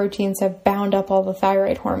transport proteins have bound up all the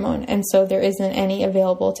thyroid hormone, and so there isn't any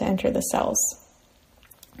available to enter the cells.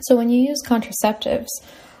 So when you use contraceptives,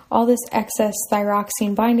 all this excess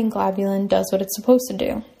thyroxine binding globulin does what it's supposed to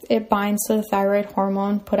do. It binds to the thyroid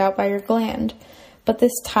hormone put out by your gland, but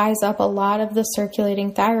this ties up a lot of the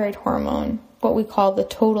circulating thyroid hormone, what we call the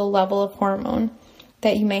total level of hormone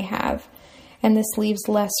that you may have, and this leaves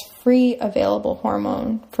less free available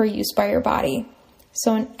hormone for use by your body.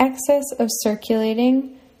 So an excess of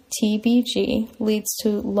circulating TBG leads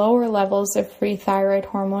to lower levels of free thyroid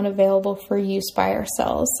hormone available for use by our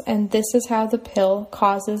cells, and this is how the pill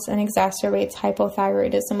causes and exacerbates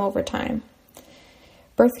hypothyroidism over time.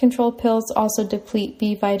 Birth control pills also deplete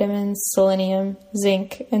B vitamins, selenium,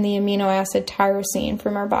 zinc, and the amino acid tyrosine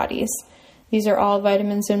from our bodies. These are all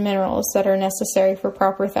vitamins and minerals that are necessary for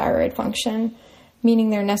proper thyroid function, meaning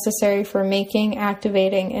they're necessary for making,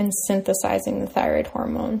 activating, and synthesizing the thyroid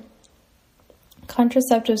hormone.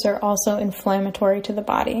 Contraceptives are also inflammatory to the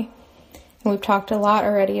body, and we've talked a lot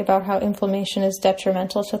already about how inflammation is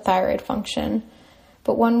detrimental to thyroid function.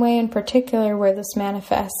 But one way in particular where this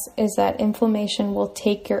manifests is that inflammation will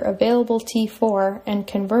take your available T4 and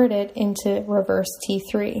convert it into reverse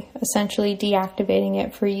T3, essentially deactivating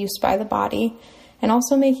it for use by the body, and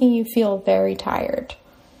also making you feel very tired.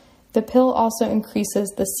 The pill also increases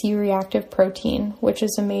the C-reactive protein, which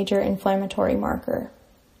is a major inflammatory marker.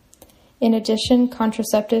 In addition,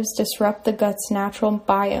 contraceptives disrupt the gut's natural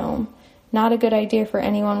biome, Not a good idea for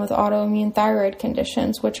anyone with autoimmune thyroid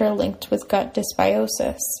conditions, which are linked with gut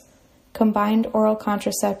dysbiosis. Combined oral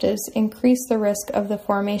contraceptives increase the risk of the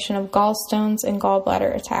formation of gallstones and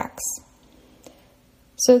gallbladder attacks.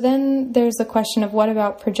 So then there's the question of what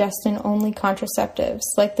about progestin-only contraceptives,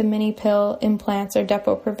 like the mini pill, implants, or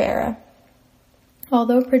Depo-Provera.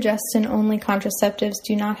 Although progestin-only contraceptives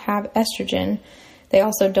do not have estrogen, they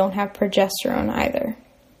also don't have progesterone either.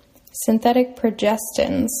 Synthetic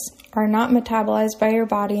progestins are not metabolized by your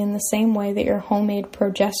body in the same way that your homemade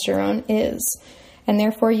progesterone is, and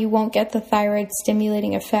therefore you won't get the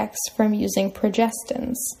thyroid-stimulating effects from using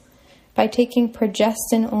progestins. By taking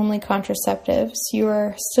progestin-only contraceptives, you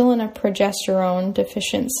are still in a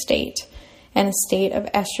progesterone-deficient state and a state of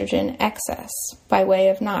estrogen excess by way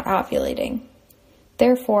of not ovulating.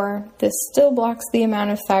 Therefore, this still blocks the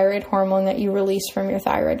amount of thyroid hormone that you release from your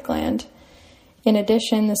thyroid gland. In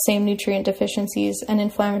addition, the same nutrient deficiencies and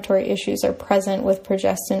inflammatory issues are present with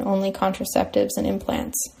progestin-only contraceptives and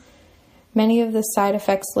implants. Many of the side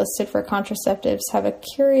effects listed for contraceptives have a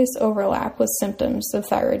curious overlap with symptoms of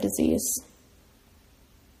thyroid disease.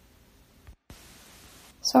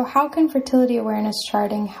 So how can fertility awareness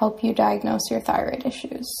charting help you diagnose your thyroid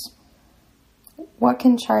issues? What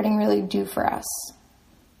can charting really do for us?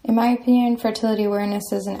 In my opinion, fertility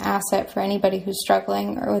awareness is an asset for anybody who's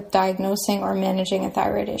struggling or with diagnosing or managing a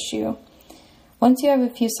thyroid issue. Once you have a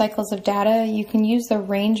few cycles of data, you can use the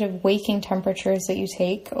range of waking temperatures that you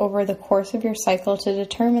take over the course of your cycle to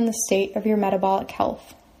determine the state of your metabolic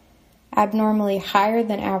health. Abnormally higher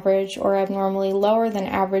than average or abnormally lower than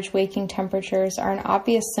average waking temperatures are an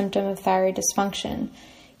obvious symptom of thyroid dysfunction,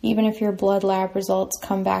 even if your blood lab results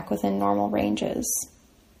come back within normal ranges.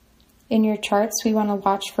 In your charts, we want to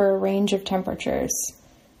watch for a range of temperatures.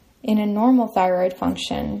 In a normal thyroid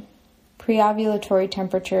function, preovulatory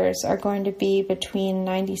temperatures are going to be between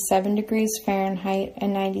 97 degrees Fahrenheit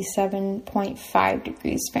and 97.5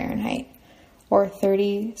 degrees Fahrenheit, or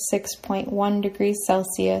 36.1 degrees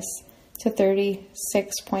Celsius to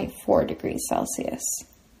 36.4 degrees Celsius.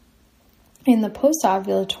 In the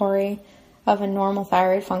postovulatory of a normal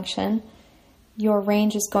thyroid function, your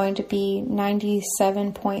range is going to be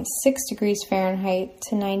 97.6 degrees Fahrenheit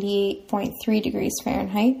to 98.3 degrees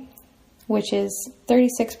Fahrenheit, which is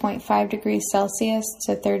 36.5 degrees Celsius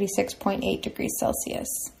to 36.8 degrees Celsius.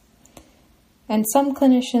 And some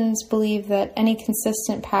clinicians believe that any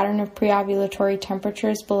consistent pattern of preovulatory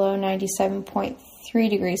temperatures below 97.3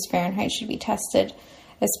 degrees Fahrenheit should be tested,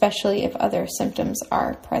 especially if other symptoms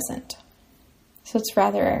are present. So it's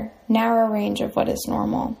rather a narrow range of what is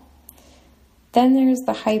normal. Then there's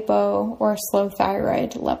the hypo or slow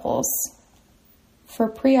thyroid levels. For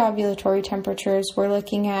preovulatory temperatures, we're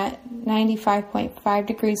looking at 95.5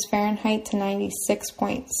 degrees Fahrenheit to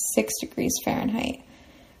 96.6 degrees Fahrenheit,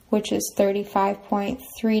 which is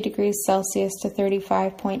 35.3 degrees Celsius to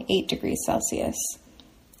 35.8 degrees Celsius.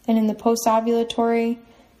 And in the postovulatory,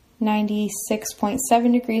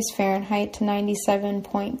 96.7 degrees Fahrenheit to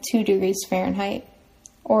 97.2 degrees Fahrenheit,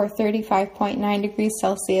 or 35.9 degrees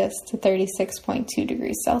Celsius to 36.2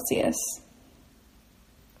 degrees Celsius.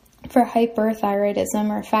 For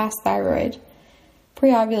hyperthyroidism or fast thyroid,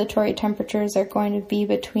 preovulatory temperatures are going to be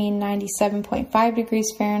between 97.5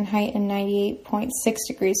 degrees Fahrenheit and 98.6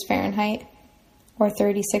 degrees Fahrenheit, or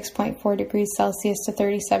 36.4 degrees Celsius to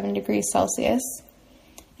 37 degrees Celsius.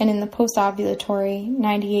 And in the postovulatory,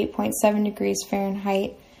 98.7 degrees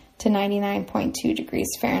Fahrenheit to 99.2 degrees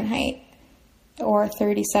Fahrenheit, or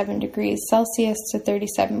 37 degrees Celsius to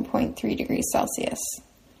 37.3 degrees Celsius.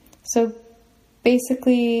 So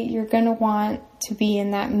basically, you're going to want to be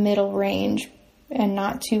in that middle range and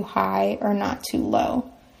not too high or not too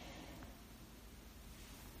low.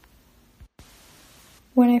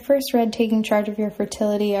 When I first read Taking Charge of Your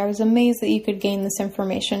Fertility, I was amazed that you could gain this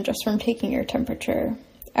information just from taking your temperature.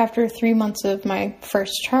 After 3 months of my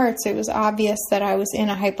first charts, it was obvious that I was in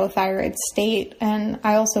a hypothyroid state, and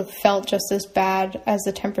I also felt just as bad as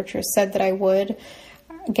the temperature said that I would.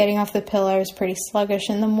 Getting off the pill, I was pretty sluggish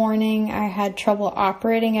in the morning. I had trouble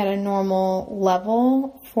operating at a normal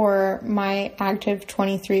level for my active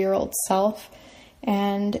 23-year-old self,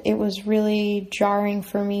 and it was really jarring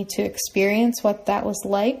for me to experience what that was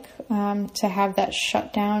like, to have that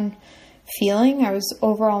shutdown feeling. I was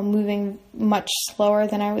overall moving much slower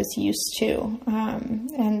than I was used to,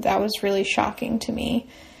 and that was really shocking to me.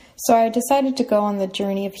 So I decided to go on the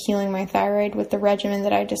journey of healing my thyroid with the regimen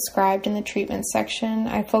that I described in the treatment section.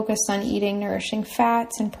 I focused on eating nourishing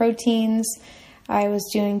fats and proteins. I was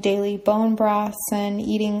doing daily bone broths and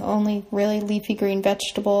eating only really leafy green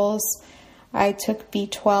vegetables. I took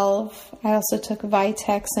B12. I also took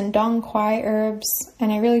Vitex and Dong Quai herbs,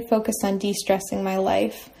 and I really focused on de-stressing my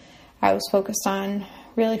life. I was focused on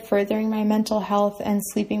really furthering my mental health and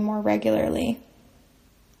sleeping more regularly.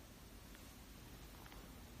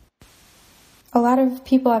 A lot of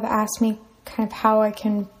people have asked me kind of how I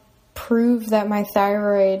can prove that my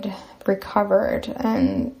thyroid recovered.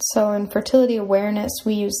 And so in fertility awareness,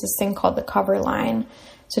 we use this thing called the cover line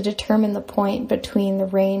to determine the point between the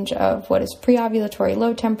range of what is pre-ovulatory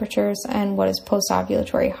low temperatures and what is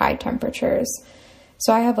post-ovulatory high temperatures.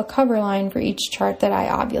 So I have a cover line for each chart that I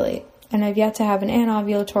ovulate, and I've yet to have an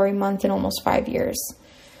anovulatory month in almost 5 years.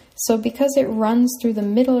 So because it runs through the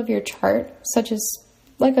middle of your chart, such as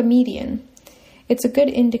like a median, it's a good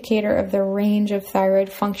indicator of the range of thyroid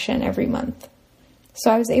function every month. So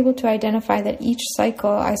I was able to identify that each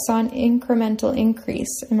cycle I saw an incremental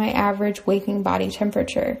increase in my average waking body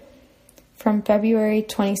temperature. From February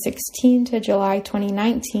 2016 to July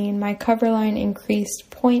 2019, my cover line increased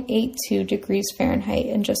 0.82 degrees Fahrenheit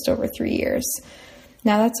in just over 3 years.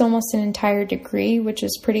 Now that's almost an entire degree, which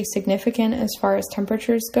is pretty significant as far as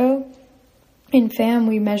temperatures go. In FAM,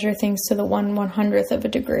 we measure things to the 1/100th of a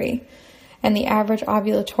degree. And the average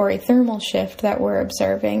ovulatory thermal shift that we're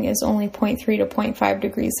observing is only 0.3 to 0.5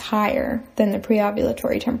 degrees higher than the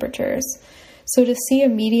pre-ovulatory temperatures. So to see a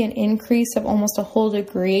median increase of almost a whole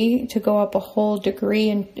degree, to go up a whole degree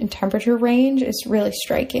in temperature range, is really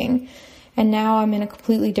striking. And now I'm in a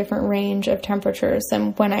completely different range of temperatures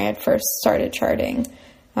than when I had first started charting.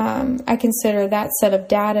 I consider that set of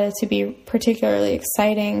data to be particularly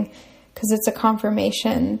exciting because it's a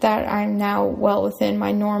confirmation that I'm now well within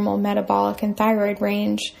my normal metabolic and thyroid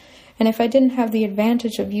range. And if I didn't have the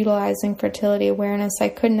advantage of utilizing fertility awareness, I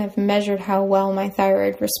couldn't have measured how well my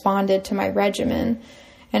thyroid responded to my regimen.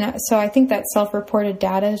 And so I think that self-reported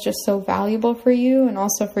data is just so valuable for you and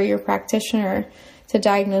also for your practitioner to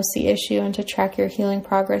diagnose the issue and to track your healing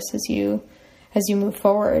progress as you move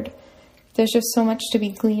forward. There's just so much to be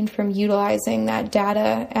gleaned from utilizing that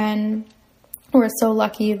data, and we're so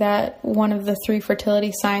lucky that one of the 3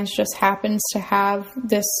 fertility signs just happens to have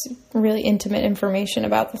this really intimate information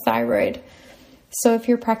about the thyroid. So if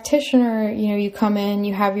your practitioner, you come in,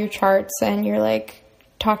 you have your charts, and you're like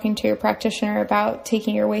talking to your practitioner about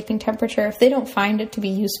taking your waking temperature, if they don't find it to be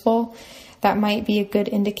useful, that might be a good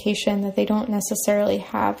indication that they don't necessarily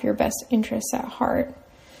have your best interests at heart.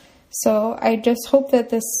 So I just hope that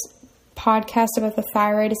this podcast about the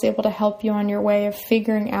thyroid is able to help you on your way of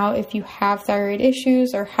figuring out if you have thyroid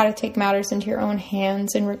issues or how to take matters into your own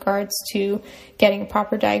hands in regards to getting a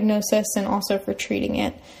proper diagnosis and also for treating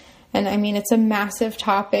it. And I mean, it's a massive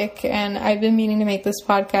topic, and I've been meaning to make this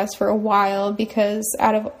podcast for a while because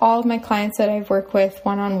out of all of my clients that I've worked with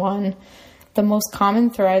one-on-one, the most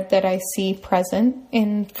common thread that I see present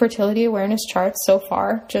in fertility awareness charts so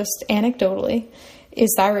far, just anecdotally,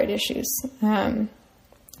 is thyroid issues.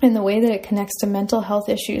 And the way that it connects to mental health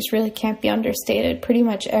issues really can't be understated. Pretty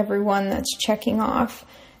much everyone that's checking off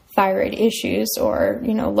thyroid issues or,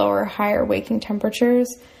 lower, higher waking temperatures,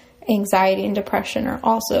 anxiety and depression are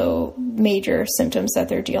also major symptoms that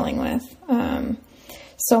they're dealing with.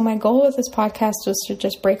 So my goal with this podcast was to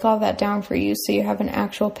just break all that down for you so you have an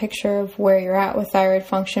actual picture of where you're at with thyroid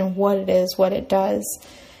function, what it is, what it does.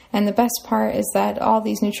 And the best part is that all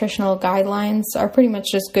these nutritional guidelines are pretty much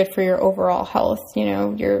just good for your overall health.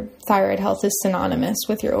 Your thyroid health is synonymous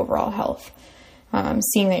with your overall health.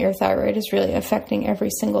 Seeing that your thyroid is really affecting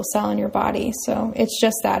every single cell in your body. So it's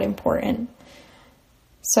just that important.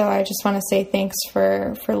 So I just want to say thanks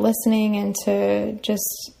for listening and to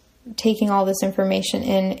just taking all this information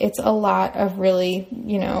in. It's a lot of really,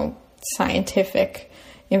 scientific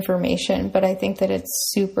information, but I think that it's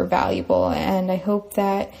super valuable, and I hope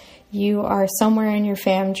that you are somewhere in your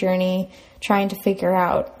FAM journey trying to figure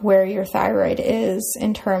out where your thyroid is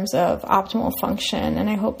in terms of optimal function, and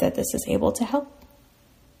I hope that this is able to help.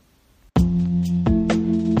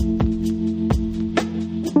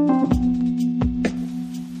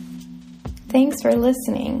 Thanks for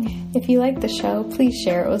listening. If you like the show, please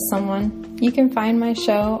share it with someone. You can find my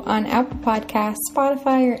show on Apple Podcasts,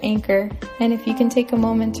 Spotify, or Anchor. And if you can take a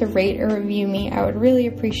moment to rate or review me, I would really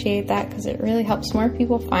appreciate that because it really helps more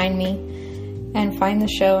people find me and find the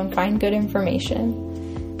show and find good information.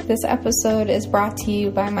 This episode is brought to you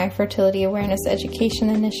by my Fertility Awareness Education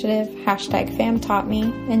Initiative,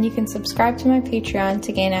 #FamTaughtMe, and you can subscribe to my Patreon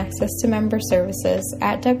to gain access to member services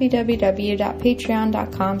at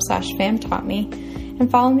www.patreon.com/FamTaughtMe, and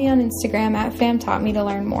follow me on Instagram @FamTaughtMe to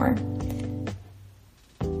learn more.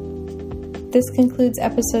 This concludes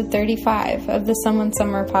episode 35 of the Someone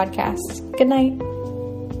Somewhere podcast. Good night.